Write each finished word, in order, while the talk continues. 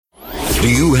Do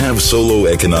you have solo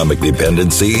economic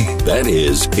dependency? That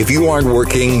is, if you aren't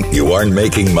working, you aren't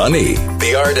making money.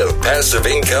 The Art of Passive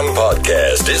Income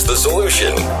podcast is the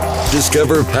solution.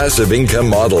 Discover passive income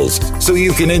models so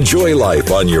you can enjoy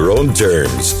life on your own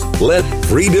terms. Let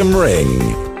freedom ring.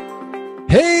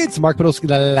 Hey, it's Mark Podolsky,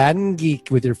 the Land Geek,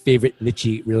 with your favorite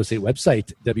niche real estate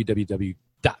website,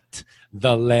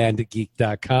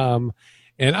 www.thelandgeek.com.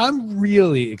 And I'm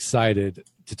really excited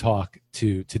to talk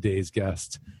to today's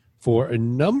guest for a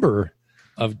number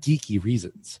of geeky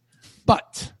reasons.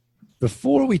 But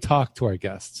before we talk to our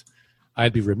guest,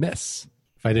 I'd be remiss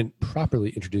if I didn't properly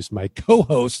introduce my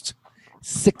co-host,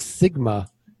 Six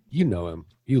Sigma. You know him.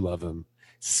 You love him.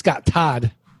 Scott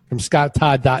Todd from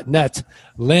scotttodd.net,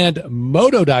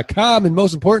 landmodo.com, and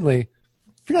most importantly,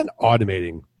 if you're not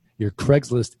automating your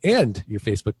Craigslist and your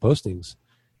Facebook postings,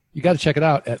 you got to check it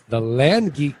out at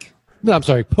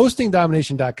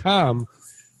postingdomination.com/The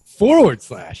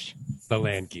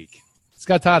Land Geek.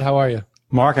 Scott Todd, how are you?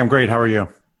 Mark, I'm great. How are you?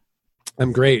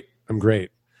 I'm great.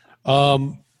 Are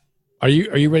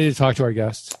you ready to talk to our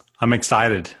guest? I'm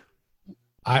excited.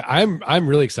 I'm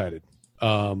really excited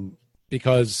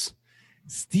because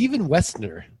Stephen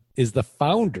Westner is the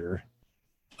founder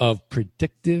of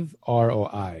Predictive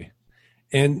ROI,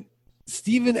 and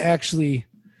Stephen actually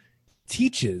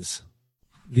teaches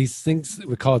these things that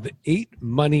we call the 8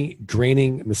 money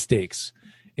draining mistakes.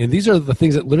 And these are the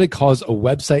things that literally cause a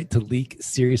website to leak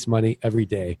serious money every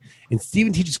day. And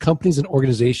Stephen teaches companies and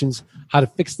organizations how to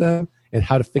fix them and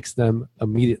how to fix them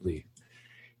immediately.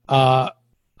 I'm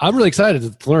really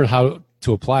excited to learn how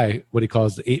to apply what he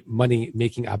calls the 8 money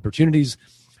making opportunities.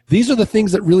 These are the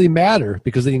things that really matter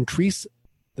because they increase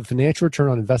the financial return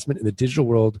on investment in the digital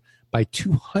world by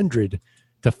 200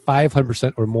 to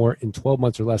 500% or more in 12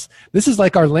 months or less. This is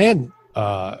like our land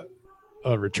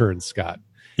returns, Scott.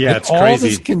 Yeah, and it's all crazy.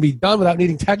 This can be done without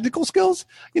needing technical skills.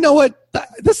 You know what?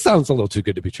 This sounds a little too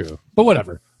good to be true, but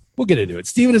whatever. We'll get into it.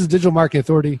 Stephen is a digital marketing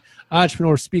authority,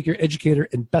 entrepreneur, speaker, educator,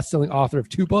 and best-selling author of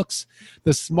 2 books,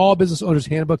 The Small Business Owner's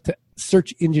Handbook to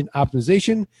Search Engine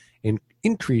Optimization and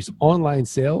Increase Online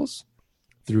Sales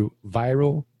through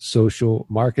Viral Social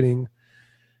Marketing.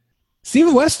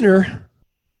 Stephen Westner,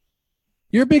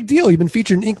 you're a big deal. You've been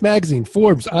featured in Inc. Magazine,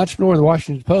 Forbes, Entrepreneur, and the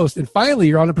Washington Post. And finally,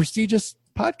 you're on a prestigious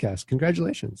podcast.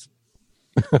 Congratulations.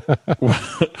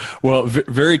 Well,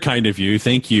 very kind of you.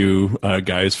 Thank you,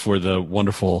 guys, for the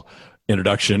wonderful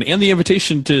introduction and the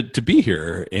invitation to be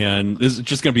here. And this is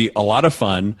just going to be a lot of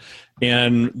fun.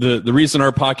 And the reason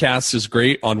our podcast is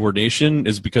great, Onward Nation,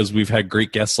 is because we've had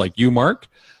great guests like you, Mark.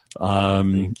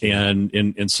 And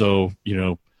so, you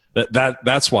know,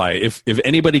 that's why if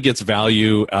anybody gets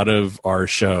value out of our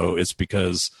show, it's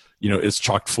because, you know, it's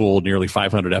chock full nearly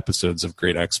 500 episodes of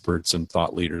great experts and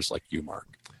thought leaders like you, Mark.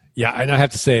 Yeah, and I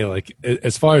have to say, like,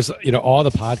 as far as, you know, all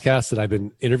the podcasts that I've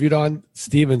been interviewed on,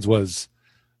 Stephen's was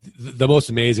the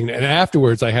most amazing. And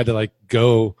afterwards, I had to like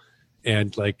go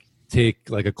and like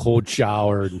take like a cold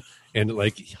shower and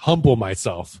like humble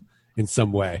myself in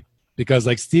some way, because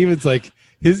like Stephen's like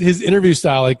his interview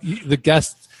style, like the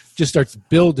guest just starts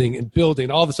building and building.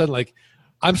 And all of a sudden, like,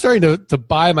 I'm starting to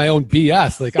buy my own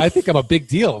BS. Like, I think I'm a big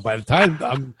deal by the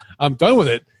time I'm done with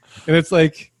it. And it's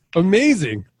like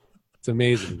amazing. It's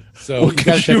amazing. So well,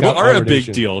 you are a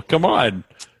big deal. Come on.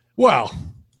 Well,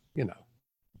 you know,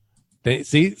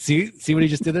 see what he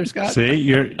just did there, Scott?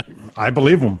 I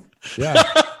believe him. Yeah.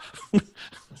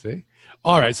 See?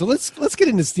 All right. So let's get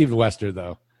into Stephen Westner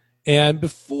though. And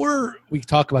before we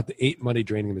talk about the 8 money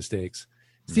draining mistakes,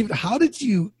 Stephen, how did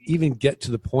you even get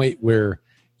to the point where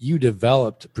you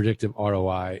developed Predictive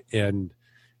ROI and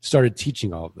started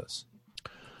teaching all of this?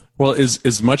 Well,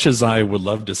 as much as I would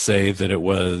love to say that it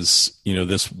was, you know,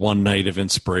 this one night of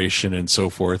inspiration and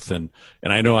so forth, and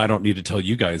I know I don't need to tell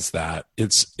you guys that,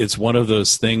 it's one of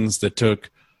those things that took,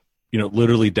 you know,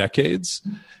 literally decades,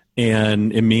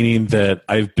 and meaning that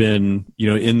I've been, you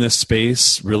know, in this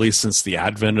space really since the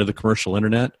advent of the commercial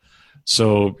internet.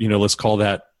 So, you know, let's call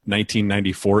that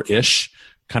 1994-ish,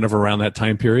 kind of around that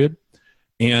time period.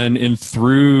 And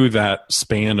through that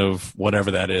span of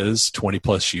whatever that is, 20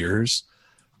 plus years,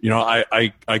 you know,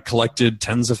 I collected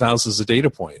tens of thousands of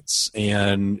data points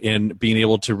and being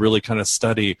able to really kind of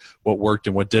study what worked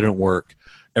and what didn't work.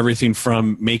 Everything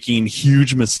from making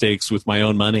huge mistakes with my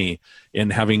own money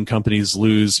and having companies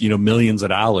lose, you know, millions of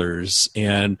dollars,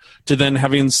 and to then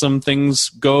having some things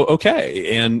go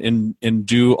okay and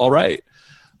do all right.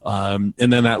 And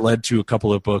then that led to a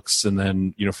couple of books, and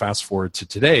then, you know, fast forward to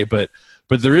today. But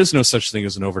there is no such thing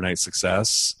as an overnight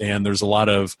success, and there's a lot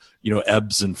of, you know,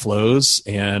 ebbs and flows,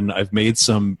 and I've made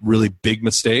some really big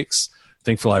mistakes.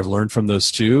 Thankfully, I've learned from those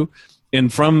too.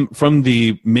 and from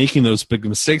the making those big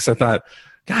mistakes, I thought,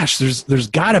 gosh, there's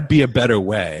got to be a better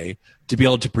way to be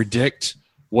able to predict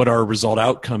what our result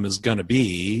outcome is going to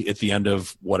be at the end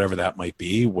of whatever that might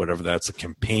be, whatever that's a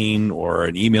campaign or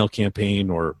an email campaign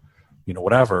or,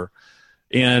 whatever.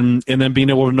 And then being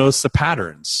able to notice the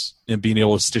patterns and being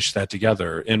able to stitch that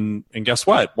together. And guess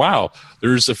what? Wow,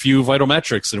 there's a few vital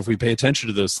metrics. And if we pay attention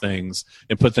to those things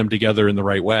and put them together in the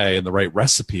right way, in the right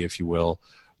recipe, if you will,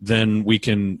 then we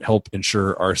can help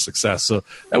ensure our success. So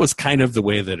that was kind of the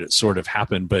way that it sort of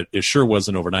happened, but it sure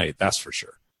wasn't overnight. That's for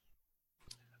sure.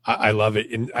 I love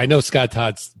it. And I know Scott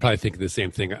Todd's probably thinking the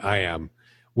same thing I am,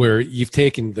 where you've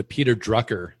taken the Peter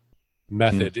Drucker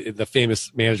method, the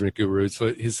famous management guru.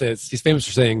 So he says he's famous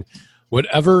for saying,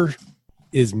 whatever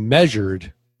is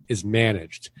measured is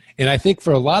managed. And I think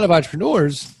for a lot of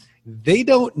entrepreneurs, they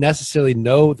don't necessarily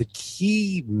know the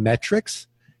key metrics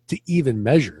to even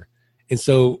measure. And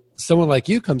so someone like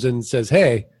you comes in and says,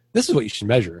 hey, this is what you should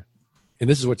measure. And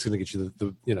this is what's going to get you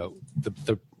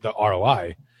the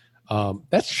ROI.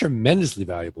 That's tremendously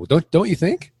valuable. Don't you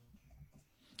think?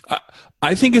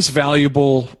 I think it's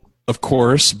valuable, of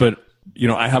course, but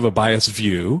I have a biased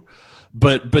view.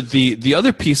 But the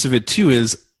other piece of it too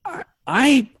is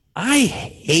I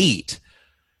hate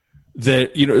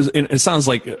that. It sounds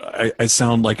like I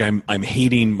sound like I'm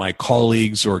hating my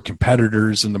colleagues or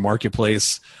competitors in the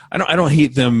marketplace. I don't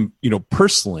hate them,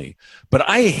 personally, but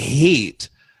I hate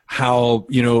how,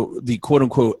 the quote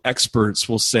unquote experts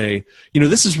will say,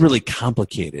 this is really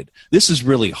complicated. This is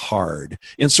really hard.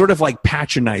 And sort of like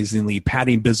patronizingly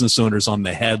patting business owners on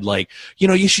the head, like,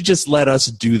 you should just let us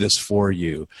do this for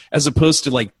you, as opposed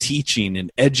to like teaching and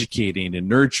educating and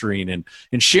nurturing and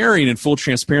sharing in full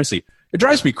transparency. It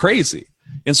drives me crazy.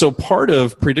 And so part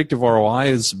of predictive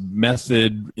ROI's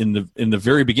method in the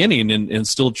very beginning, and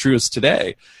still true as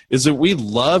today, is that we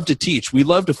love to teach. We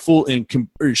love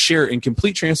to share in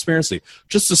complete transparency.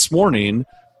 Just this morning,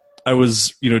 I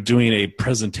was doing a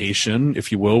presentation,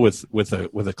 if you will, with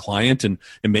a client, and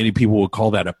many people would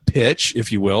call that a pitch,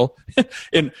 if you will.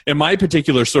 And my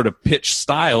particular sort of pitch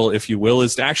style, if you will,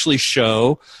 is to actually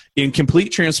show in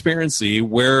complete transparency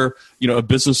where a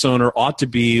business owner ought to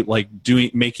be like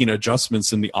making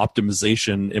adjustments in the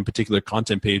optimization in particular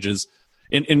content pages,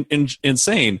 and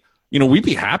saying, we'd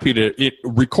be happy to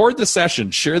record the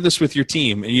session, share this with your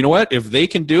team, and you know what? If they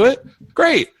can do it,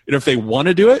 great. And if they want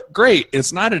to do it, great.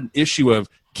 It's not an issue of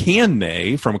can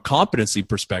they from a competency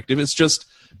perspective. It's just,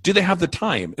 do they have the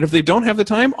time? And if they don't have the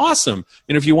time, awesome.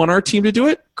 And if you want our team to do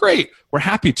it, great. We're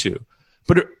happy to.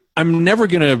 But I'm never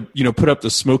going to, put up the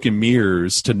smoke and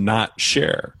mirrors to not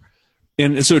share.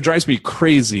 And so it drives me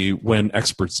crazy when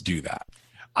experts do that.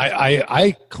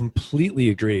 I completely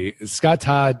agree. Scott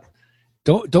Todd,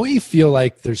 don't you feel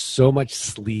like there's so much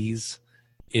sleaze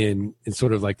in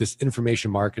sort of like this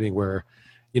information marketing where,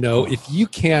 if you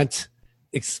can't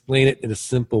explain it in a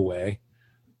simple way,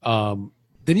 then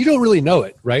you don't really know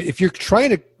it, right? If you're trying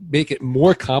to make it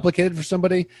more complicated for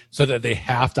somebody so that they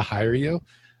have to hire you,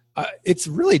 it's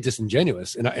really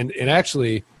disingenuous. And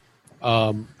actually,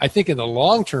 I think in the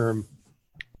long term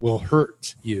will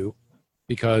hurt you,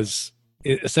 because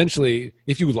essentially,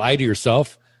 if you lie to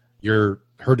yourself, you're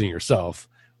hurting yourself.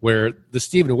 Where the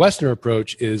Stephen Westner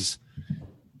approach is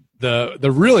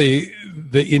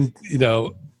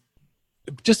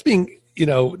just being,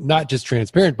 not just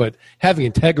transparent, but having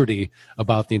integrity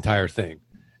about the entire thing,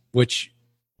 which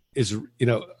is,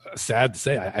 sad to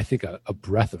say, I think a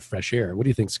breath of fresh air. What do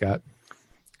you think, Scott?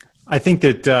 I think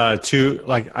that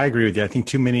I agree with you. I think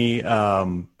too many,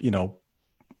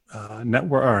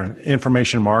 network or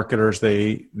information marketers,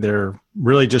 they're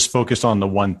really just focused on the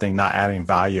one thing, not adding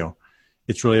value.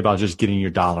 It's really about just getting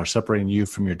your dollar, separating you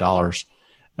from your dollars,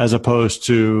 as opposed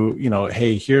to,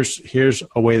 hey, here's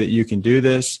a way that you can do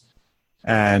this.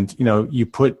 And, you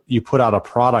put out a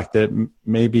product that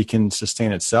maybe can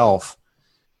sustain itself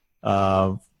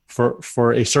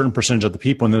for a certain percentage of the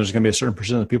people. And then there's going to be a certain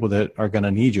percentage of the people that are going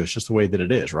to need you. It's just the way that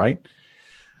it is. Right.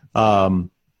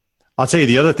 I'll tell you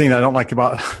the other thing that I don't like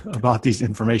about these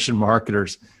information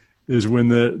marketers is when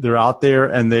they're out there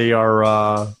and they're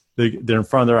in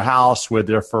front of their house with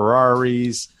their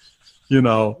Ferraris,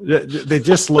 they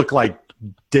just look like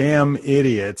damn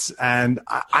idiots. And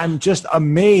I'm just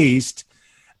amazed,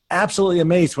 absolutely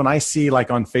amazed when I see,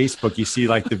 like on Facebook, you see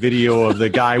like the video of the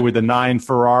guy with the 9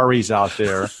 Ferraris out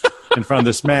there in front of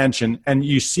this mansion. And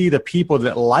you see the people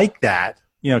that like that,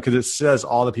 because it says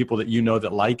all the people that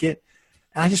that like it.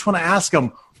 And I just want to ask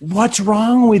them, what's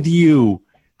wrong with you?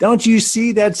 Don't you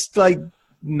see that's like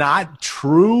not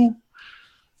true?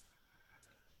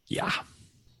 Yeah.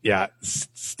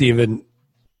 Stephen,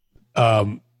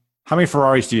 How many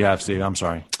Ferraris do you have, Steve? I'm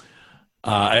sorry.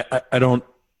 I don't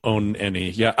own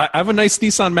any. Yeah, I have a nice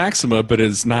Nissan Maxima, but it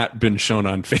has not been shown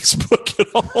on Facebook at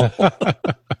all.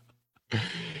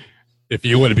 If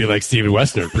you want to be like Steven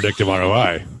Westner, predictive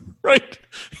ROI. Right.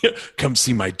 Come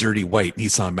see my dirty white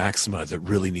Nissan Maxima that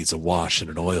really needs a wash and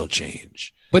an oil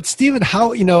change. But Steven,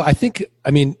 how,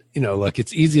 look,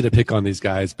 it's easy to pick on these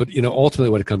guys, but, ultimately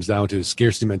what it comes down to is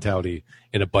scarcity mentality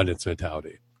and abundance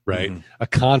mentality, right? Mm-hmm. A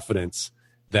confidence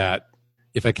that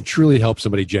if I can truly help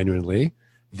somebody genuinely,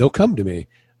 they'll come to me.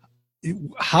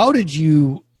 How did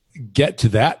you get to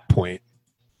that point?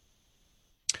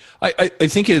 I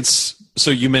think it's,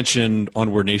 so you mentioned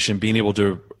Onward Nation being able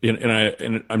to,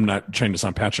 and I'm not trying to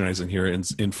sound patronizing here,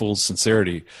 in full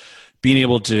sincerity, being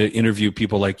able to interview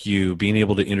people like you, being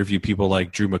able to interview people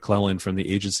like Drew McClellan from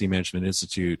the Agency Management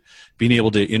Institute, being able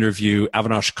to interview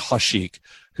Avinash Kaushik,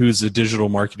 who's a digital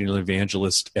marketing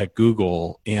evangelist at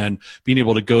Google, and being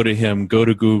able to go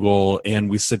to Google, and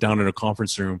we sit down in a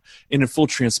conference room, and in full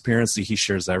transparency, he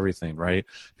shares everything, right?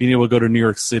 Being able to go to New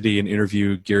York City and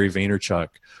interview Gary Vaynerchuk,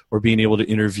 or being able to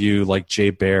interview like Jay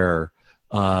Baer,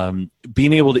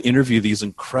 being able to interview these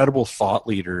incredible thought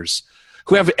leaders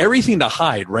who have everything to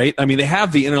hide, right? I mean, they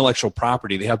have the intellectual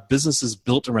property. They have businesses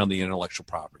built around the intellectual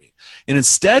property. And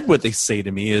instead, what they say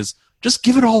to me is, just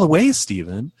give it all away,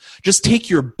 Stephen. Just take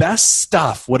your best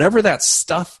stuff, whatever that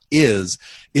stuff is,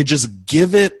 and just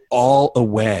give it all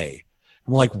away.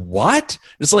 I'm like, what?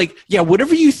 It's like, yeah,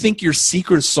 whatever you think your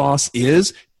secret sauce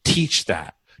is, teach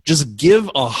that. Just give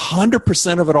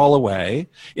 100% of it all away.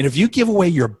 And if you give away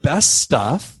your best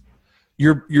stuff,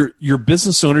 your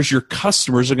business owners, your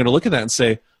customers are going to look at that and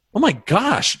say, oh my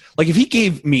gosh, like if he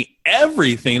gave me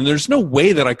everything, there's no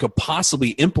way that I could possibly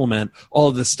implement all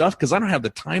of this stuff because I don't have the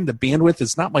time, the bandwidth.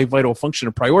 It's not my vital function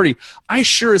and priority. I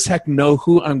sure as heck know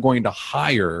who I'm going to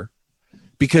hire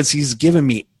because he's given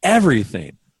me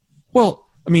everything. Well,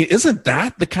 I mean, isn't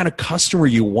that the kind of customer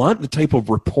you want, the type of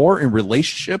rapport and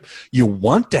relationship you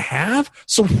want to have?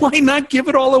 So why not give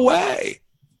it all away?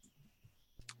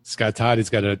 Scott Todd has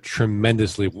got a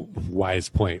tremendously wise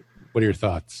point. What are your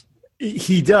thoughts?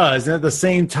 He does. And at the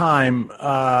same time,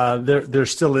 there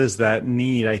still is that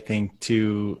need, I think,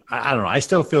 to, I don't know, I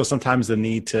still feel sometimes the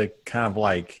need to kind of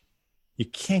like, you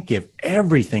can't give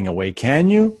everything away, can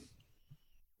you?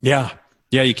 Yeah,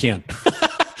 you can.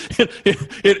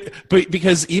 But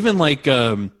because even like,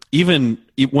 even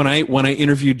when I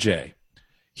interviewed Jay,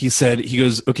 he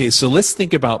goes, okay, so let's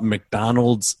think about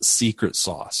McDonald's secret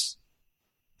sauce.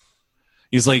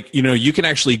 He's like, you can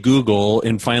actually Google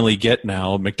and finally get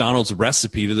now McDonald's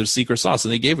recipe to their secret sauce.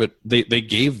 And they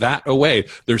gave that away,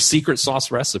 their secret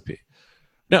sauce recipe.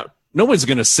 Now, no one's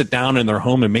going to sit down in their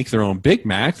home and make their own Big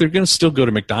Mac. They're going to still go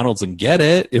to McDonald's and get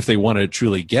it if they want to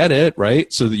truly get it,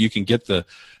 right? So that you can get the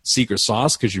secret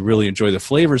sauce because you really enjoy the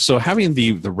flavor. So having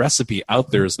the recipe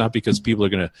out there is not because people are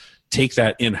going to take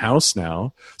that in-house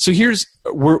now. So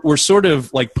we're sort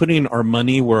of like putting our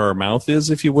money where our mouth is,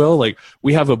 if you will. Like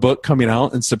we have a book coming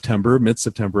out in September,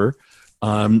 mid-September,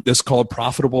 that's called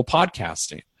Profitable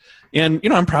Podcasting. And,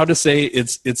 I'm proud to say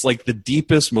it's like the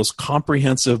deepest, most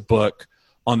comprehensive book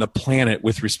on the planet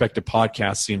with respect to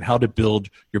podcasting, how to build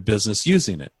your business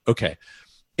using it. Okay.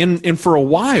 And for a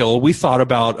while, we thought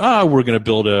about, we're going to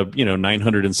build a,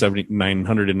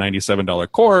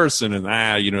 $997 course, and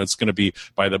it's going to be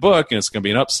by the book, and it's going to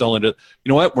be an upsell. And you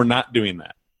know what? We're not doing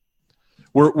that.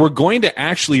 We're going to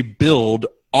actually build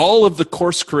all of the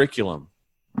course curriculum,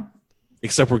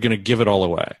 except we're going to give it all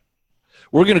away.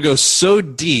 We're going to go so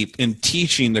deep in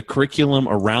teaching the curriculum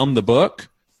around the book,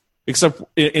 and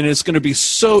it's going to be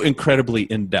so incredibly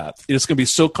in-depth. It's going to be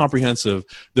so comprehensive.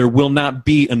 There will not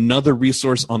be another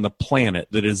resource on the planet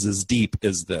that is as deep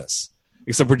as this,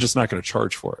 except we're just not going to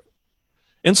charge for it.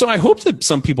 And so I hope that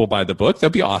some people buy the book.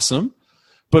 That'd be awesome.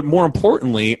 But more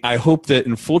importantly, I hope that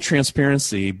in full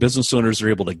transparency, business owners are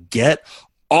able to get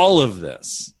all of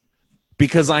this,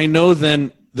 because I know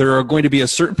then there are going to be a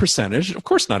certain percentage, of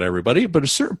course not everybody, but a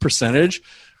certain percentage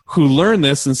who learn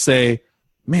this and say,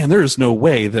 man, there is no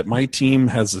way that my team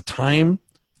has the time,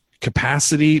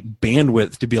 capacity,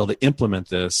 bandwidth to be able to implement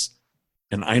this.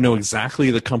 And I know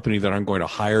exactly the company that I'm going to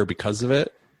hire because of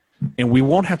it. And we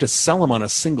won't have to sell them on a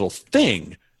single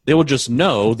thing. They will just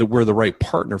know that we're the right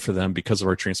partner for them because of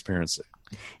our transparency.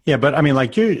 Yeah, but I mean,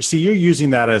 like you're using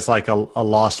that as like a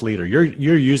lost leader.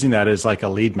 You're using that as like a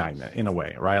lead magnet in a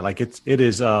way, right? Like it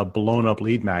is a blown up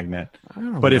lead magnet.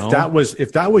 But if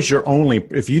that was your only,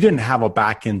 if you didn't have a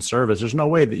back end service, there's no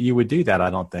way that you would do that. I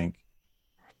don't think.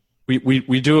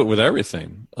 We do it with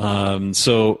everything.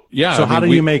 So yeah. So how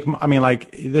do you make? I mean,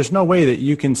 like, there's no way that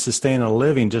you can sustain a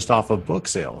living just off of book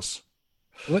sales.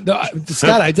 Well, no,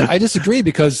 Scott, I disagree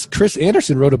because Chris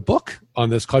Anderson wrote a book on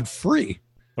this called Free.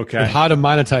 Okay. And how to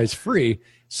monetize free.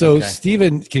 So Okay.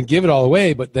 Steven can give it all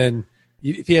away, but then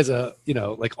if he has a,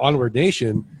 like Onward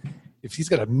Nation, if he's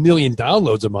got 1 million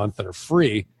downloads a month that are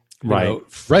free, Right.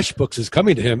 FreshBooks is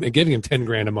coming to him and giving him 10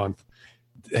 grand a month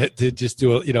to just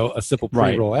do a simple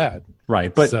pre-roll ad.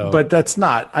 Right. But that's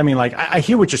not, I mean, like, I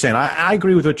hear what you're saying. I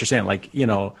agree with what you're saying. Like,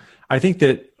 I think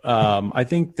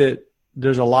that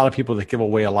there's a lot of people that give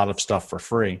away a lot of stuff for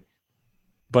free,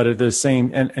 but at the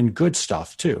same, and good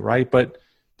stuff too. Right. But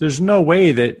there's no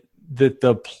way that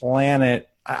the planet,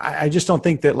 I just don't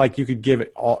think that like you could give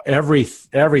it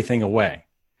everything away.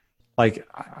 Like,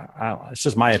 I don't know, it's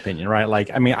just my opinion, right?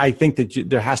 Like, I mean, I think that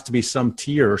there has to be some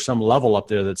tier or some level up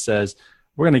there that says,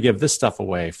 we're going to give this stuff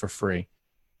away for free.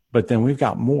 But then we've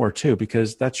got more too,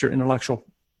 because that's your intellectual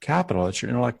capital. That's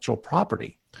your intellectual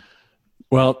property.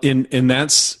 Well, and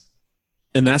that's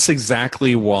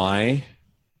exactly why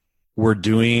we're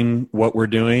doing what we're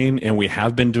doing, and we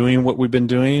have been doing what we've been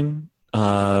doing.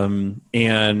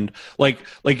 And like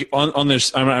on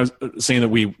this, I was saying that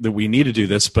we need to do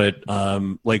this, but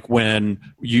like when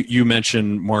you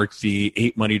mentioned, Mark, the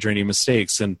 8 money draining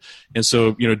mistakes, and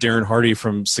so Darren Hardy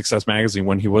from Success Magazine,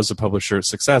 when he was a publisher at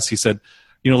Success, he said,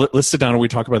 let's sit down and we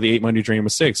talk about the 8 money draining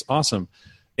mistakes. Awesome.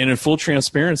 And in full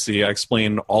transparency, I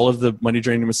explained all of the money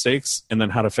draining mistakes and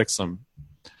then how to fix them.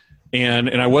 And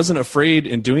I wasn't afraid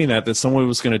in doing that someone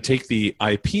was going to take the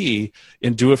IP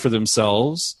and do it for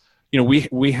themselves.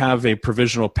 We have a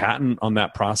provisional patent on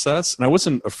that process, and I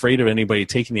wasn't afraid of anybody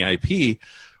taking the IP.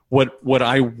 What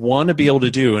I want to be able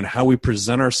to do and how we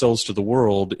present ourselves to the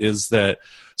world is that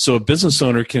so a business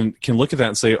owner can look at that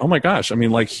and say, oh my gosh, I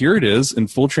mean, like, here it is in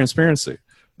full transparency.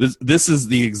 This is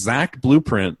the exact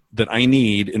blueprint that I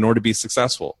need in order to be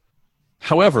successful.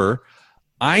 However,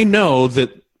 I know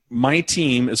that my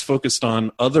team is focused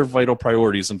on other vital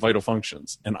priorities and vital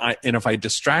functions. And if I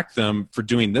distract them for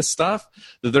doing this stuff,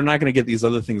 that they're not going to get these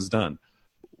other things done.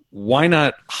 Why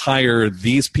not hire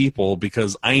these people?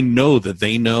 Because I know that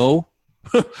they know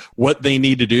what they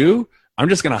need to do. I'm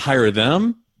just going to hire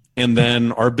them, and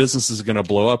then our business is going to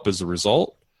blow up as a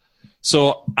result.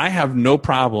 So I have no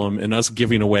problem in us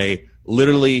giving away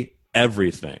literally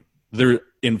everything. They're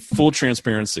in full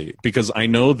transparency because I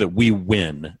know that we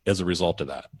win as a result of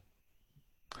that.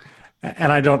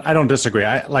 And I don't disagree.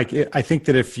 I think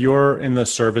that if you're in the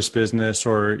service business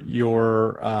or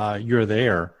you're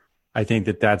there, I think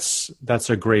that's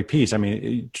a great piece. I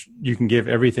mean, you can give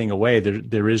everything away.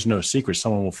 There is no secret.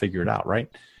 Someone will figure it out, right?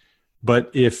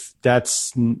 But if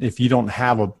you don't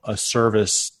have a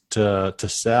service to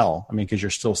sell, I mean, because you're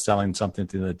still selling something at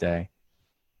the end of the day.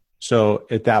 So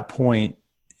at that point,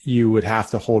 you would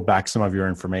have to hold back some of your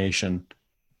information,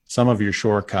 some of your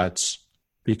shortcuts,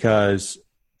 because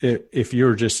if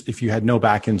you had no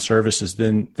back end services,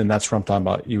 then that's what I'm talking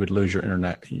about. You would lose your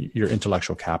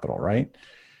intellectual capital, right?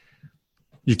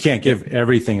 You can't give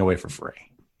everything away for free.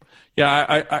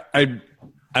 Yeah,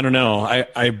 I don't know.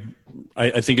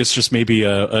 I think it's just maybe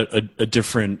a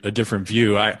different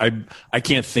view. I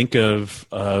can't think of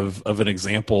an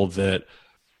example that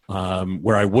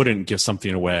where I wouldn't give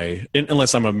something away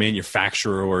unless I'm a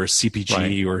manufacturer or a CPG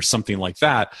right. or something like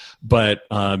that. But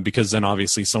because then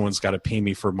obviously someone's got to pay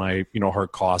me for my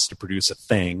hard cost to produce a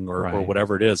thing or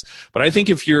whatever it is. But I think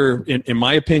if you're, in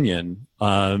my opinion,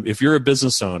 if you're a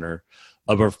business owner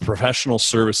of a professional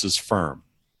services firm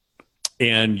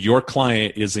and your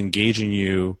client is engaging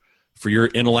you for your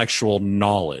intellectual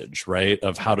knowledge, right,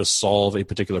 of how to solve a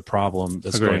particular problem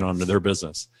that's going on in their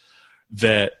business,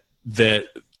 that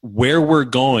where we're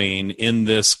going in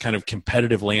this kind of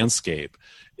competitive landscape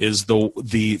is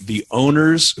the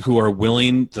owners who are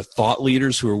willing, the thought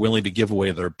leaders who are willing to give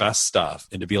away their best stuff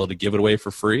and to be able to give it away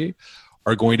for free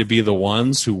are going to be the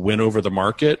ones who win over the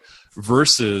market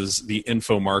versus the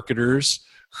info marketers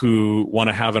who want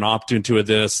to have an opt-in to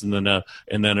this and then an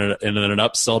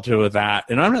upsell to that.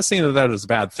 And I'm not saying that is a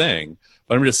bad thing,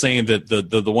 but I'm just saying that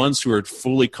the ones who are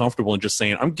fully comfortable in just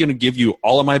saying, I'm going to give you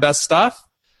all of my best stuff,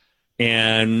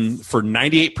 and for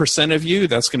 98% of you,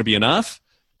 that's going to be enough.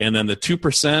 And then the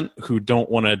 2% who don't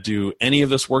want to do any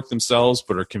of this work themselves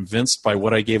but are convinced by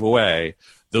what I gave away,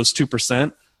 those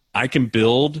 2%, I can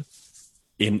build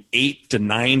an 8 to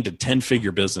 9 to 10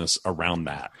 figure business around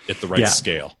that at the right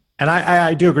scale. And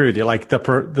I do agree with you. Like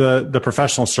the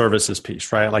professional services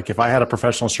piece, right? Like if I had a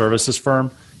professional services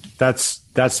firm, that's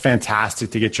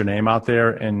fantastic to get your name out there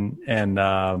and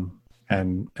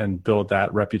build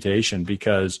that reputation.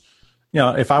 Because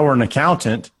if I were an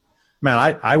accountant, man,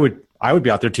 I would be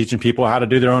out there teaching people how to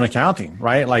do their own accounting,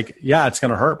 right? Like, yeah, it's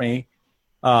going to hurt me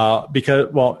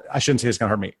because, well, I shouldn't say it's going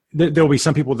to hurt me. there'll be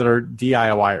some people that are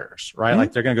DIYers, right?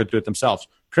 Like they're going to go do it themselves.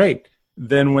 Great.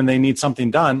 Then when they need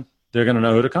something done, they're going to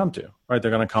know who to come to, right?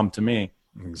 They're going to come to me.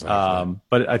 Exactly.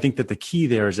 But I think that the key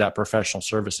there is that professional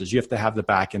services. You have to have the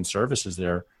back end services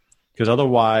there, because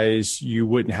otherwise you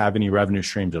wouldn't have any revenue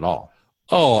streams at all.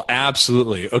 Oh,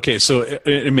 absolutely. Okay, so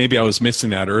maybe I was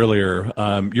missing that earlier.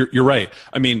 You're right.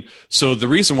 I mean, so the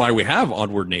reason why we have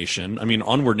Onward Nation,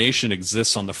 Onward Nation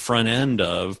exists on the front end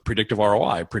of Predictive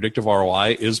ROI. Predictive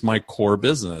ROI is my core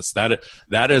business.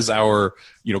 That is our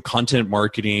content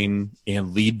marketing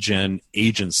and lead gen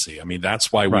agency.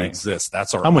 That's why we exist.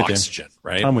 That's our oxygen,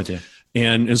 right? I'm with you.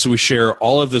 And so we share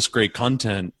all of this great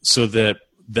content so that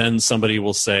then somebody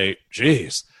will say,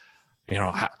 geez,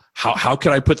 how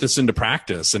could I put this into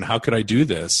practice, and how could I do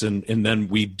this? And then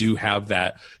we do have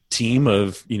that team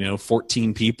of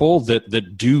 14 people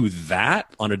that do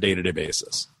that on a day-to-day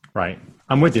basis. Right.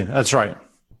 I'm with you. That's right.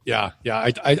 Yeah.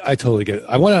 I totally get it.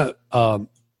 I want to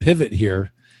pivot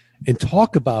here and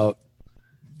talk about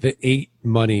the 8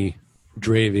 money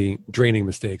draining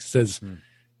mistakes. It says,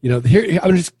 here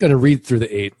I'm just going to read through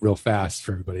the 8 real fast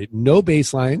for everybody. No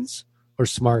baselines or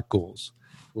SMART goals,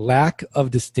 lack of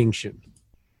distinction,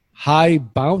 high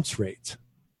bounce rate,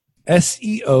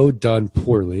 SEO done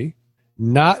poorly,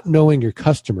 not knowing your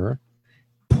customer,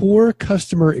 poor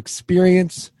customer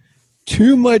experience,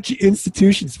 too much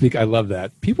institution speak. I love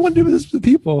that. People want to do this with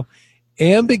people.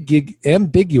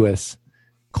 Ambiguous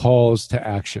calls to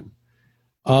action.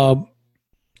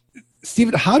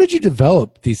 Stephen, how did you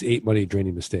develop these 8 money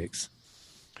draining mistakes?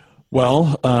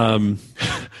 Well,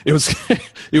 it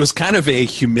was kind of a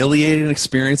humiliating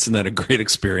experience and then a great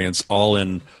experience, all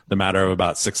in the matter of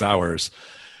about 6 hours.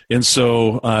 And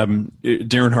so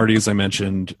Darren Hardy, as I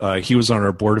mentioned, he was on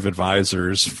our board of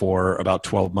advisors for about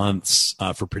 12 months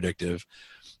for Predictive.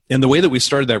 And the way that we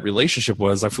started that relationship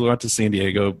was I flew out to San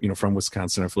Diego, from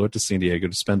Wisconsin. I flew out to San Diego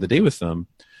to spend the day with them.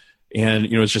 And,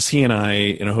 it's just he and I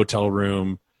in a hotel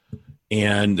room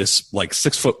and this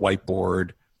 6-foot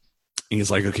whiteboard. And he's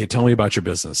like, okay, tell me about your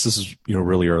business. This is,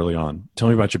 really early on. Tell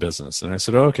me about your business. And I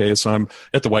said, okay. So I'm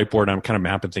at the whiteboard and I'm kind of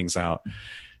mapping things out.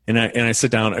 And I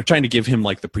sit down, I'm trying to give him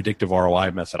the predictive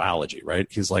ROI methodology, right?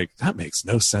 He's like, that makes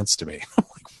no sense to me. I'm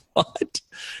like, what?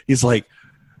 He's like,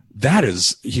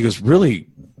 he goes, really,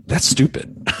 that's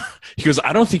stupid. He goes,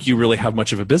 I don't think you really have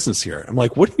much of a business here. I'm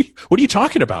like, what are you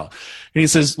talking about? And he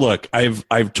says, look,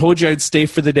 I've told you I'd stay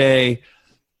for the day,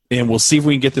 and we'll see if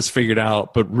we can get this figured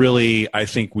out. But really, I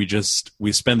think we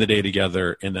spend the day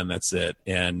together, and then that's it.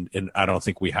 And I don't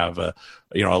think we have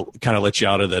I'll kind of let you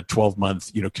out of the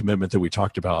 12-month, commitment that we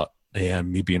talked about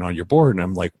and me being on your board. And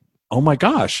I'm like, oh my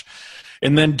gosh.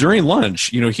 And then during lunch,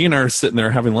 he and I are sitting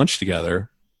there having lunch together.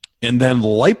 And then the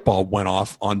light bulb went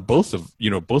off on both of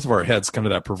our heads, kind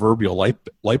of that proverbial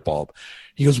light bulb.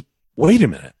 He goes, wait a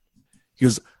minute. He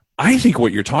goes, I think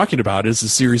what you're talking about is a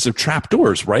series of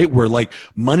trapdoors, right? Where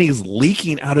money's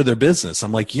leaking out of their business.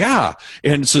 I'm like, yeah.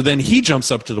 And so then he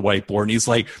jumps up to the whiteboard and he's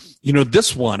like,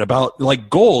 this one about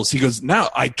goals. He goes, now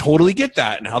I totally get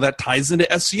that and how that ties into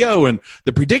SEO and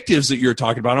the predictives that you're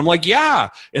talking about. I'm like, yeah.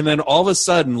 And then all of a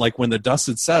sudden, when the dust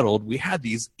had settled, we had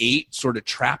these 8 sort of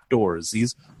trapdoors,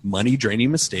 these money draining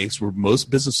mistakes where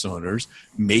most business owners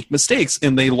make mistakes,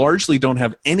 and they largely don't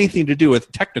have anything to do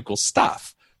with technical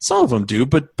stuff. Some of them do,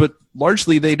 but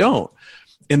largely they don't.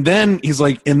 And then he's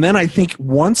like, and then I think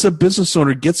once a business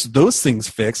owner gets those things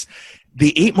fixed,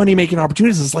 the 8 money making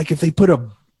opportunities is if they put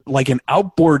an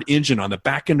outboard engine on the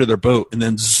back end of their boat and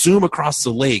then zoom across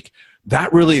the lake,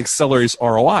 that really accelerates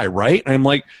ROI, right? And I'm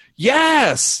like,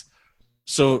 yes.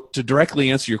 So to directly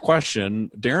answer your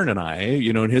question, Darren and I,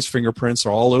 and his fingerprints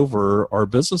are all over our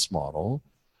business model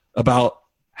about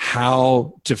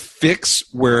how to fix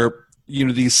where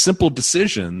these simple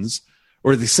decisions,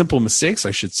 or these simple mistakes,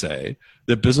 I should say,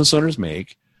 that business owners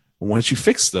make. Once you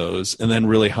fix those, and then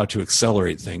really how to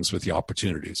accelerate things with the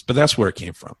opportunities. But that's where it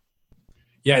came from.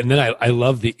 Yeah, and then I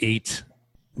love the 8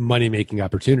 money making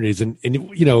opportunities, and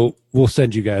we'll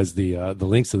send you guys the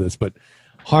links to this. But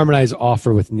harmonize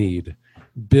offer with need,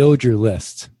 build your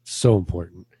list, so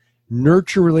important.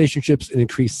 Nurture relationships and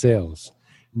increase sales.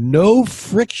 No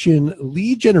friction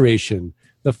lead generation.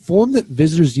 The form that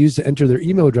visitors use to enter their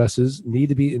email addresses need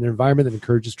to be in an environment that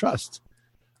encourages trust.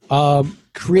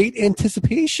 Create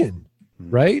anticipation,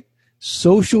 right?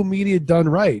 Social media done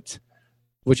right,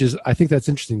 which is, I think that's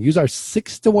interesting. Use our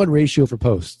 6-to-1 ratio for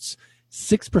posts.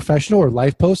 6 professional or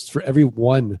life posts for every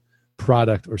 1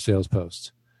 product or sales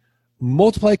post.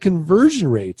 Multiply conversion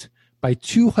rate by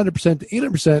 200% to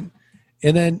 800%.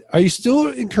 And then are you still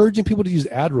encouraging people to use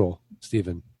AdRoll,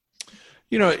 Stephen?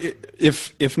 You know,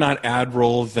 if not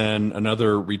AdRoll, then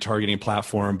another retargeting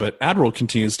platform. But AdRoll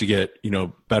continues to get, you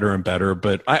know, better and better.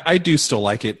 But I do still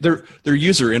like it. Their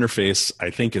user interface, I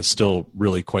think, is still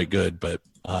really quite good. But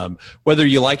whether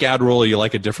you like AdRoll or you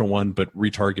like a different one, but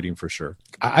retargeting for sure.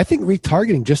 I think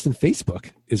retargeting just in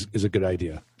Facebook is a good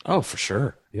idea. Oh, for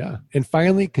sure. Yeah. And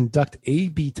finally, conduct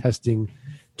A/B testing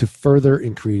to further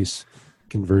increase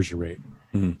conversion rate.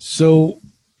 Mm-hmm. So,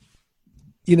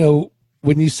 you know,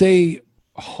 when you say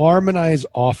harmonize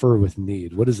offer with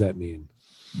need, what does that mean?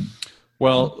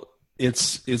 Well,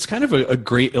 it's kind of a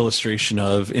great illustration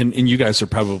of, and you guys are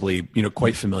probably, you know,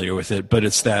 quite familiar with it, but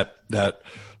it's that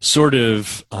sort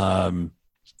of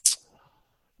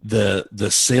the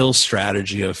sales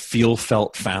strategy of feel,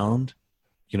 felt, found.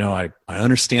 You know, I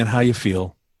understand how you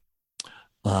feel.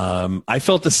 I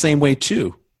felt the same way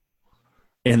too.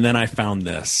 And then I found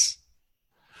this,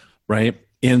 right?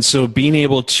 And so being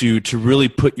able to really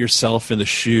put yourself in the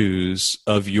shoes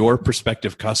of your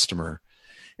prospective customer,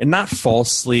 and not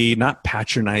falsely, not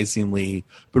patronizingly,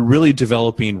 but really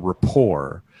developing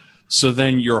rapport. So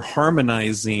then you're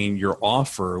harmonizing your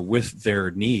offer with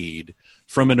their need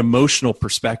from an emotional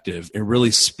perspective and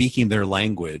really speaking their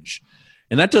language.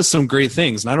 And that does some great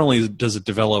things. Not only does it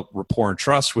develop rapport and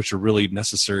trust, which are really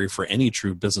necessary for any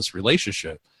true business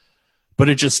relationship, but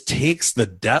it just takes the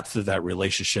depth of that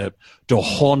relationship to a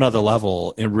whole nother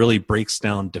level and really breaks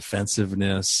down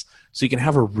defensiveness so you can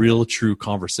have a real true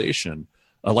conversation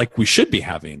like we should be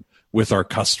having with our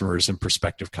customers and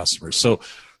prospective customers. So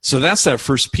that's that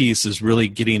first piece, is really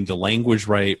getting the language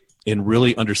right and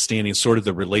really understanding sort of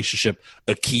the relationship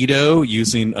aikido,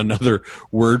 using another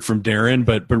word from Darren,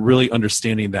 but really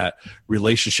understanding that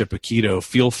relationship aikido,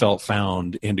 feel, felt,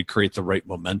 found, and to create the right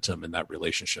momentum in that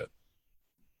relationship.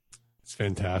 It's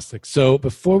fantastic. So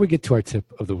before we get to our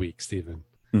tip of the week, Stephen,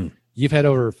 you've had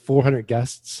over 400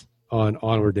 guests on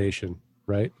Onwardation,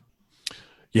 right?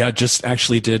 Yeah, just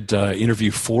actually did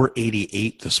interview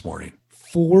 488 this morning.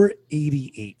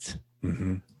 488.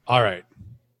 Mm-hmm. All right.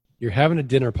 You're having a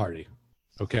dinner party,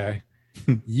 okay?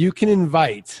 You can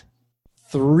invite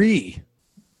 3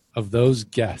 of those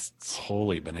guests.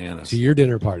 Holy bananas. To your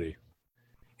dinner party.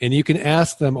 And you can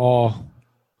ask them all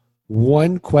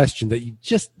one question that you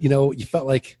just, you know, you felt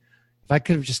like if I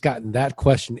could have just gotten that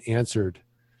question answered,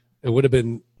 it would have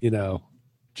been, you know,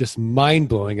 just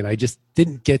mind-blowing, and I just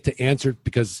didn't get to answer it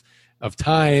because of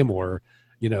time, or,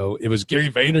 you know, it was Gary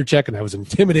Vaynerchuk and I was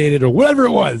intimidated, or whatever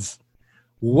it was.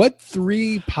 What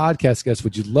 3 podcast guests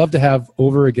would you love to have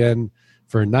over again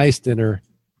for a nice dinner,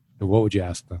 and what would you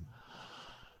ask them?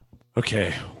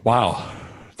 Okay. Wow.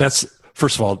 That's,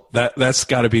 first of all, that's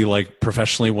got to be like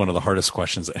professionally one of the hardest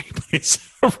questions anybody's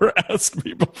ever asked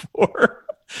me before.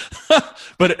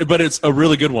 but it's a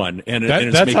really good one, and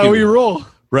that's how we roll.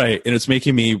 Right, and it's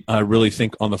making me really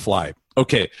think on the fly.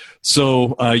 Okay,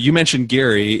 so you mentioned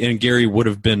Gary, and Gary would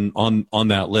have been on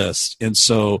that list. And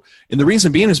the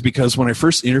reason being is because when I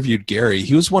first interviewed Gary,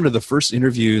 he was one of the first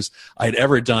interviews I'd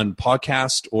ever done,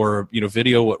 podcast or, you know,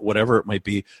 video, whatever it might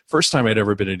be. First time I'd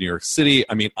ever been in New York City.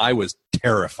 I mean, I was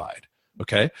terrified.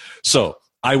 Okay, so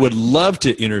I would love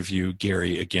to interview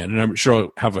Gary again, and I'm sure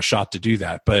I'll have a shot to do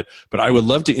that. But I would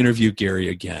love to interview Gary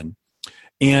again.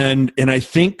 And I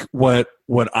think what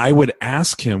I would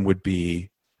ask him would be,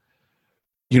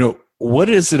 you know, what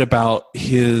is it about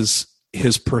his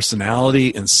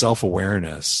personality and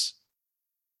self-awareness?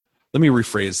 Let me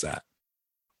rephrase that.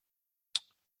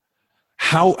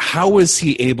 How is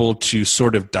he able to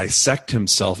sort of dissect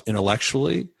himself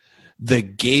intellectually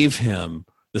that gave him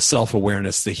the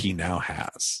self-awareness that he now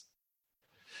has?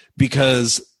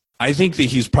 Because I think that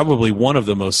he's probably one of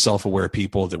the most self-aware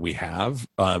people that we have,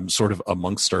 sort of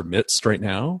amongst our midst right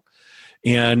now,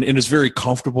 and is very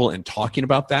comfortable in talking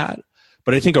about that.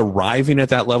 But I think arriving at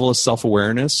that level of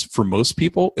self-awareness for most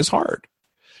people is hard.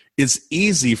 It's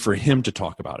easy for him to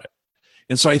talk about it.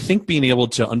 And so I think being able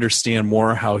to understand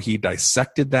more how he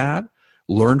dissected that,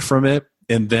 learned from it,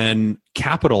 and then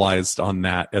capitalized on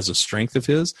that as a strength of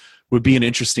his would be an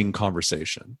interesting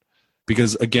conversation.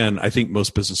 Because, again, I think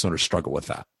most business owners struggle with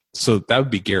that. So that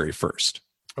would be Gary first.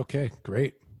 Okay,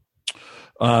 great.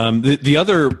 The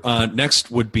other next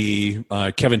would be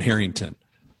Kevin Harrington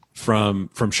from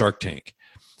Shark Tank,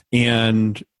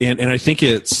 and I think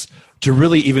it's to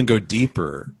really even go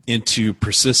deeper into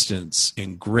persistence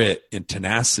and grit and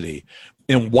tenacity,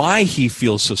 and why he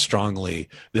feels so strongly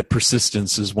that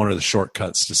persistence is one of the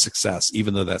shortcuts to success,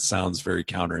 even though that sounds very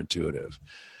counterintuitive.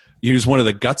 He's one of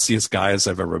the gutsiest guys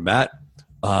I've ever met.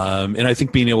 And I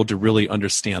think being able to really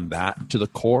understand that to the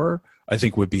core, I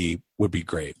think would be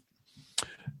great.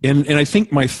 And I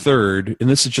think my third, and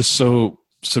this is just so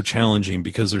so challenging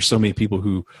because there's so many people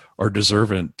who are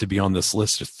deserving to be on this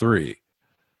list of 3.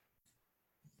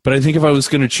 But I think if I was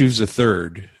going to choose a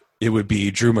third, it would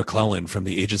be Drew McClellan from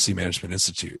the Agency Management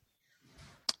Institute.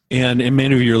 And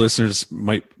many of your listeners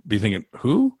might be thinking,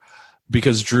 who?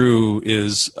 Because Drew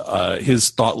is, his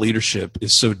thought leadership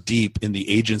is so deep in the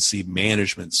agency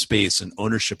management space and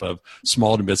ownership of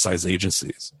small to mid-sized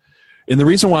agencies. And the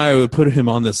reason why I would put him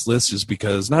on this list is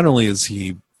because not only is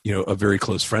he, a very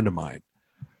close friend of mine,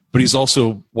 but he's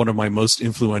also one of my most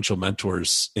influential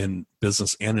mentors in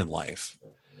business and in life.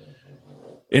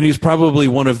 And he's probably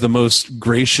one of the most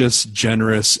gracious,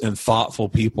 generous, and thoughtful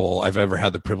people I've ever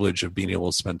had the privilege of being able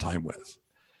to spend time with.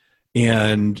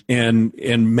 And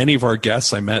many of our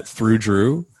guests I met through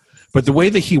Drew, but the way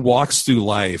that he walks through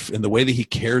life and the way that he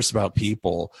cares about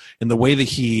people and the way that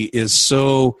he is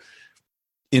so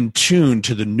in tune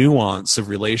to the nuance of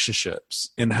relationships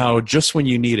and how just when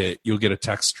you need it, you'll get a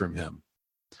text from him.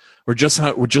 Or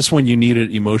just when you need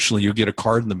it emotionally, you'll get a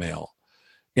card in the mail.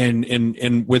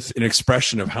 And with an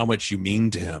expression of how much you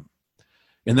mean to him.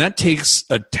 And that takes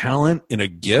a talent and a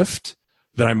gift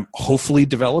that I'm hopefully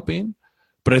developing,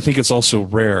 but I think it's also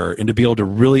rare. And to be able to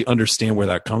really understand where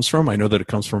that comes from, I know that it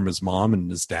comes from his mom and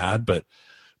his dad, but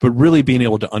really being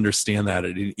able to understand that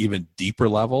at an even deeper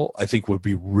level, I think would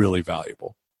be really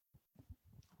valuable.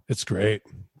 It's great.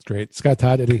 It's great. Scott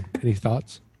Todd, any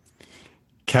thoughts?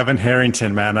 Kevin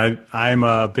Harrington, man. I'm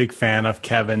a big fan of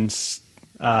Kevin's.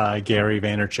 Gary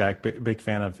Vaynerchuk, big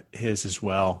fan of his as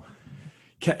well.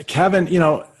 Kevin,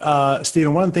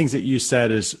 Stephen, one of the things that you said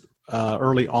is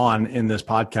early on in this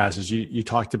podcast is you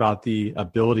talked about the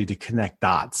ability to connect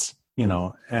dots,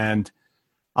 and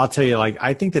I'll tell you,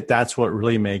 I think that's what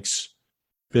really makes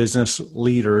business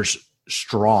leaders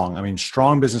strong. I mean,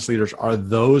 strong business leaders are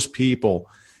those people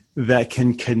that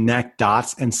can connect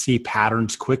dots and see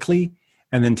patterns quickly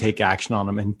and then take action on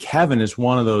them. And Kevin is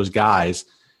one of those guys.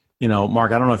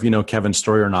 Mark, I don't know if you know Kevin's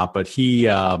story or not, but he's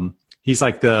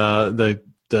like the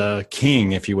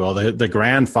king, if you will, the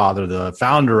grandfather, the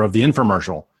founder of the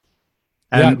infomercial.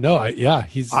 And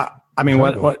he's. I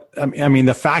mean,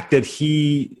 the fact that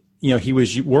he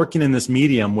was working in this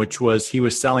medium, which was he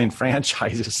was selling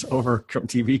franchises over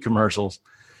TV commercials,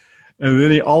 and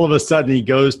then all of a sudden he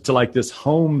goes to this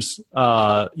homes,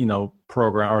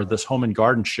 program or this home and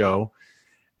garden show.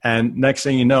 And next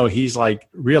thing you know, he's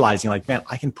realizing man,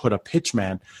 I can put a pitch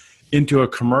man into a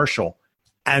commercial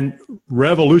and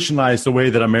revolutionize the way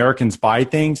that Americans buy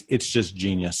things. It's just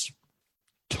genius.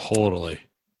 Totally.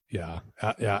 Yeah.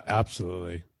 Yeah,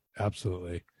 absolutely.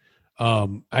 Absolutely.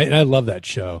 I love that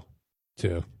show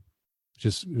too.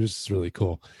 It was really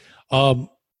cool.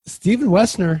 Stephen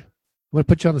Wessner, I'm going to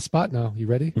put you on the spot now. You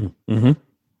ready? Mm-hmm.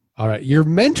 All right. Your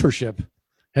mentorship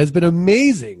has been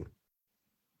amazing.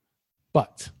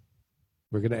 But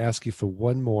we're going to ask you for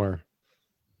one more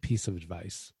piece of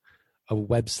advice, a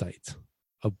website,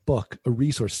 a book, a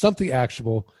resource, something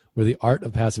actionable where the Art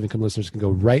of Passive Income listeners can go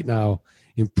right now,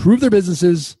 improve their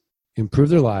businesses, improve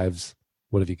their lives.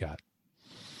 What have you got?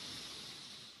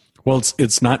 Well,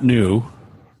 it's not new,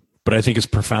 but I think it's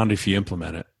profound if you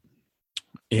implement it.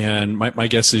 And my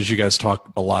guess is you guys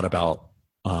talk a lot about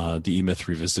the E-Myth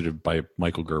Revisited by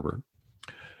Michael Gerber.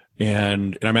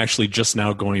 And I'm actually just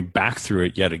now going back through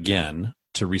it yet again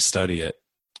to restudy it.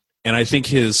 And I think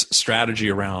his strategy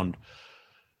around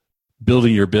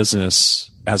building your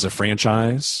business as a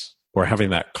franchise or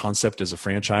having that concept as a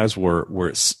franchise where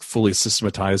it's fully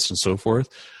systematized and so forth,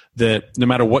 that no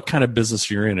matter what kind of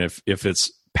business you're in, if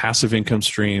it's passive income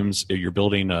streams, if you're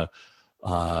building a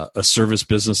service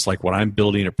business like what I'm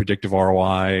building at Predictive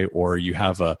ROI, or you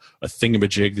have a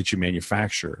thingamajig that you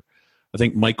manufacture, I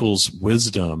think Michael's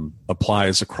wisdom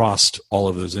applies across all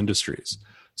of those industries.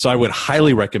 So I would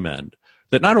highly recommend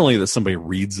that not only that somebody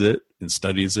reads it and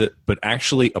studies it, but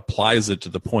actually applies it to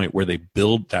the point where they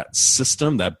build that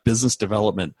system, that business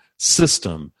development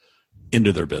system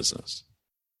into their business.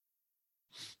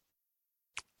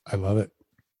 I love it.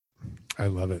 I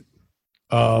love it.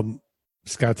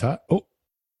 Scott Todd. Oh,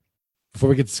 before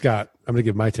we get to Scott, I'm going to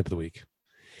give my tip of the week.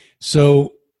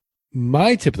 So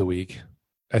my tip of the week,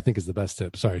 I think, is the best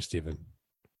tip. Sorry, Stephen,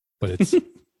 but it's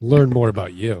learn more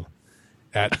about you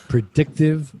at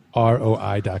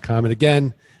predictiveroi.com. And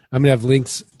again, I'm going to have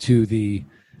links to the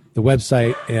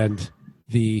website and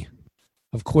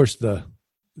of course, the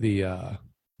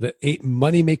 8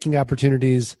 money making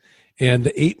opportunities and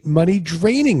the 8 money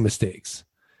draining mistakes.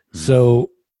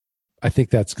 So I think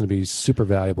that's going to be super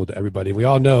valuable to everybody. We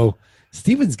all know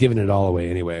Stephen's giving it all away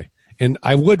anyway. And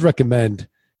I would recommend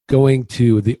going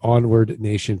to the Onward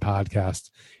Nation podcast,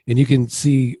 and you can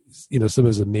see, some of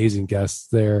his amazing guests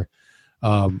there.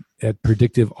 at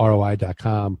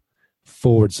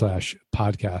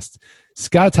predictiveroi.com/podcast.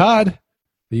 Scott Todd,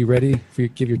 are you ready for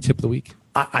give your tip of the week?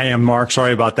 I am, Mark.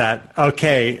 Sorry about that.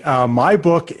 Okay. My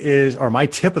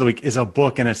tip of the week is a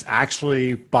book, and it's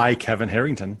actually by Kevin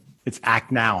Harrington. It's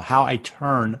Act Now, How I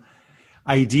Turn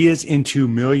Ideas into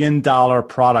 $1 Million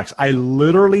Products. I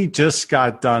literally just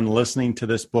got done listening to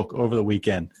this book over the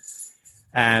weekend.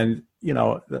 And,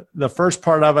 the first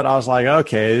part of it, I was like,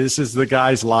 okay, this is the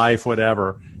guy's life,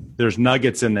 whatever. There's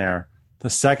nuggets in there. The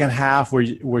second half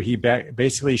where he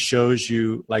basically shows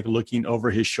you, like, looking over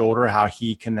his shoulder, how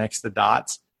he connects the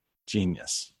dots.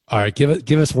 Genius. All right.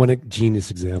 Give us one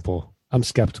genius example. I'm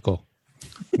skeptical.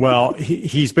 Well,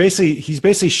 he's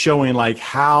basically showing, like,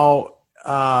 how,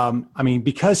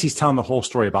 because he's telling the whole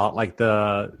story about, like,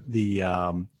 the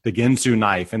Ginsu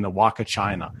knife and the Wok of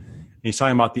China. And he's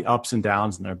talking about the ups and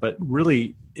downs in there, but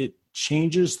really it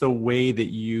changes the way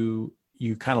that you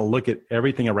kind of look at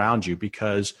everything around you,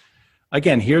 because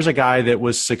again, here's a guy that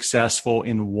was successful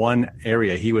in one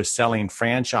area. He was selling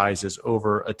franchises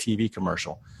over a TV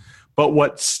commercial. But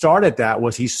what started that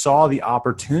was he saw the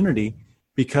opportunity,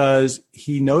 because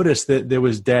he noticed that there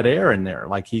was dead air in there.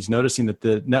 Like, he's noticing that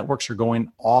the networks are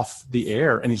going off the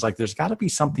air. And he's like, there's got to be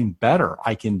something better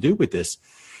I can do with this.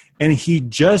 And he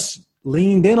just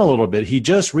leaned in a little bit. He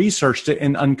just researched it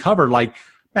and uncovered, like,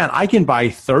 man, I can buy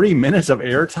 30 minutes of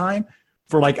airtime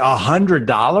for like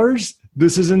 $100.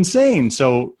 This is insane.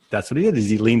 So that's what he did, is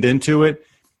he leaned into it.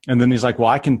 And then he's like, well,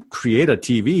 I can create a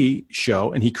TV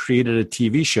show. And he created a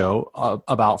TV show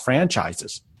about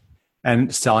franchises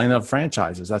and selling of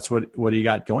franchises. That's what he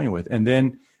got going with. And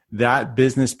then that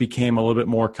business became a little bit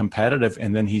more competitive.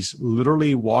 And then he's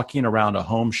literally walking around a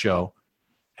home show,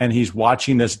 and he's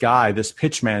watching this guy, this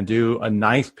pitch man, do a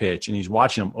knife pitch. And he's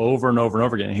watching him over and over and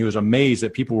over again. And he was amazed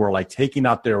that people were like taking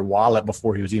out their wallet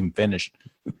before he was even finished.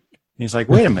 He's like,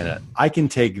 wait a minute, I can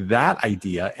take that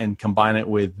idea and combine it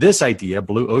with this idea,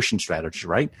 blue ocean strategy,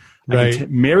 right? I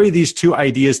can marry these two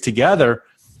ideas together,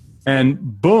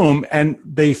 and boom. And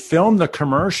they filmed the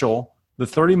commercial, the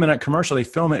 30-minute commercial. They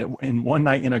filmed it in one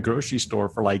night in a grocery store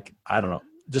for, like, I don't know,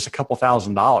 just a couple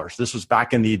 $1,000s. This was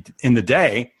back in the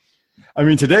day. I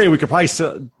mean, today we could probably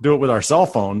do it with our cell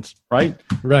phones, right?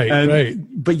 Right.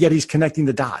 But yet he's connecting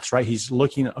the dots, right? He's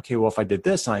looking, okay, well, if I did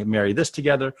this and I marry this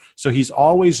together. So he's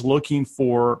always looking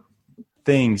for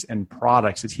things and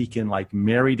products that he can, like,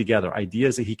 marry together,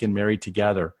 ideas that he can marry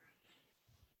together.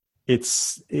 It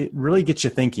really gets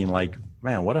you thinking, like,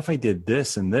 man, what if I did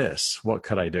this and this? What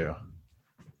could I do?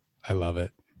 I love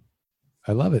it.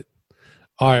 All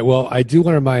right. Well, I do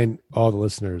want to remind all the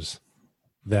listeners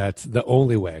that the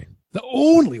only way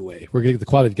we're going to get the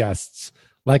quality guests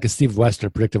like a Steve Westner,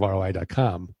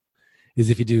 predictiveroi.com, is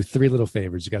if you do three little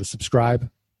favors. You got to subscribe,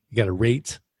 you got to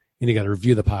rate, and you got to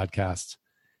review the podcast.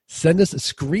 Send us a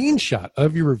screenshot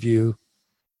of your review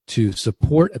to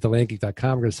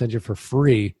support@thelandgeek.com. We're going to send you for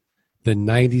free the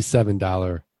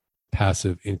 $97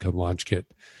 passive income launch kit.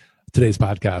 Today's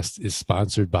podcast is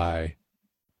sponsored by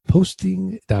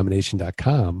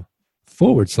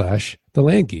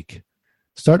postingdomination.com/thelandgeek.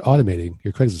 Start automating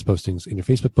your Craigslist postings and your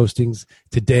Facebook postings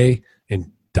today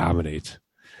and dominate.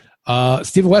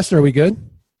 Stephen Westner, are we good?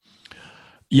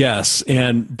 Yes.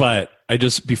 But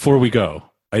before we go,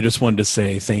 I just wanted to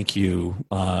say thank you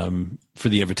for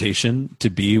the invitation to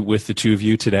be with the two of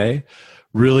you today.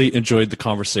 Really enjoyed the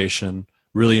conversation.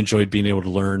 Really enjoyed being able to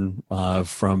learn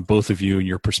from both of you and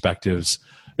your perspectives.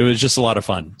 It was just a lot of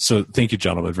fun. So thank you,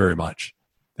 gentlemen, very much.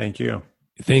 Thank you.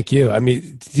 Thank you. I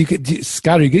mean,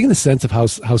 Scott, are you getting the sense of how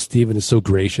Stephen is so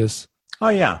gracious? Oh,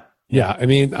 yeah. Yeah. I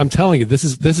mean, I'm telling you, this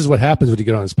is what happens when you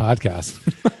get on his podcast,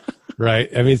 right?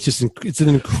 I mean, it's an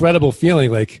incredible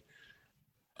feeling. Like,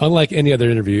 unlike any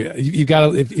other interview, you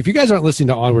got to, if you guys aren't listening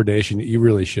to Onward Nation, you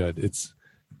really should. It's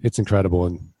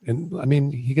incredible. And I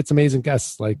mean, he gets amazing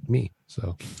guests like me.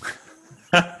 So,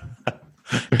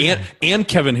 and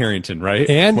Kevin Harrington, right?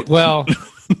 And well,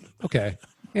 okay.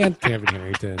 And Kevin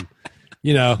Harrington,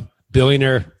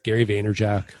 billionaire Gary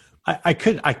Vaynerchuk. I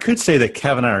could say that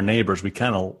Kevin and our neighbors, we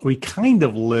kind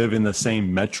of live in the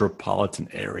same metropolitan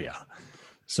area.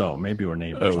 So maybe we're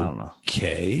neighbors. I don't know.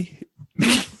 Okay.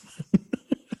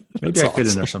 Maybe I fit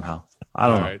in there somehow. I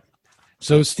don't know. Right.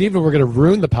 So, Stephen, we're going to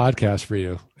ruin the podcast for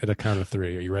you at a count of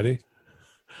three. Are you ready?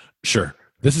 Sure.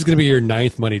 This is going to be your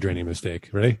 9th money draining mistake.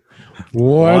 Ready?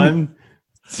 1,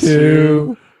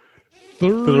 2,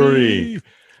 3.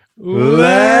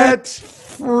 Let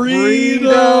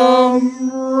freedom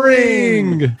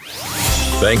ring.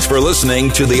 Thanks for listening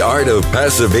to the Art of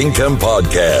Passive Income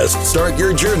podcast. Start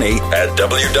your journey at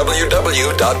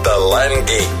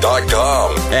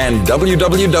www.thelandgeek.com and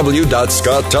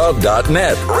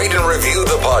www.scotttodd.net. Rate and review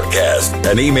the podcast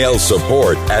and email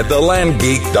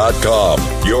support@thelandgeek.com.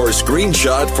 Your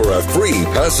screenshot for a free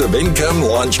passive income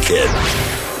launch kit.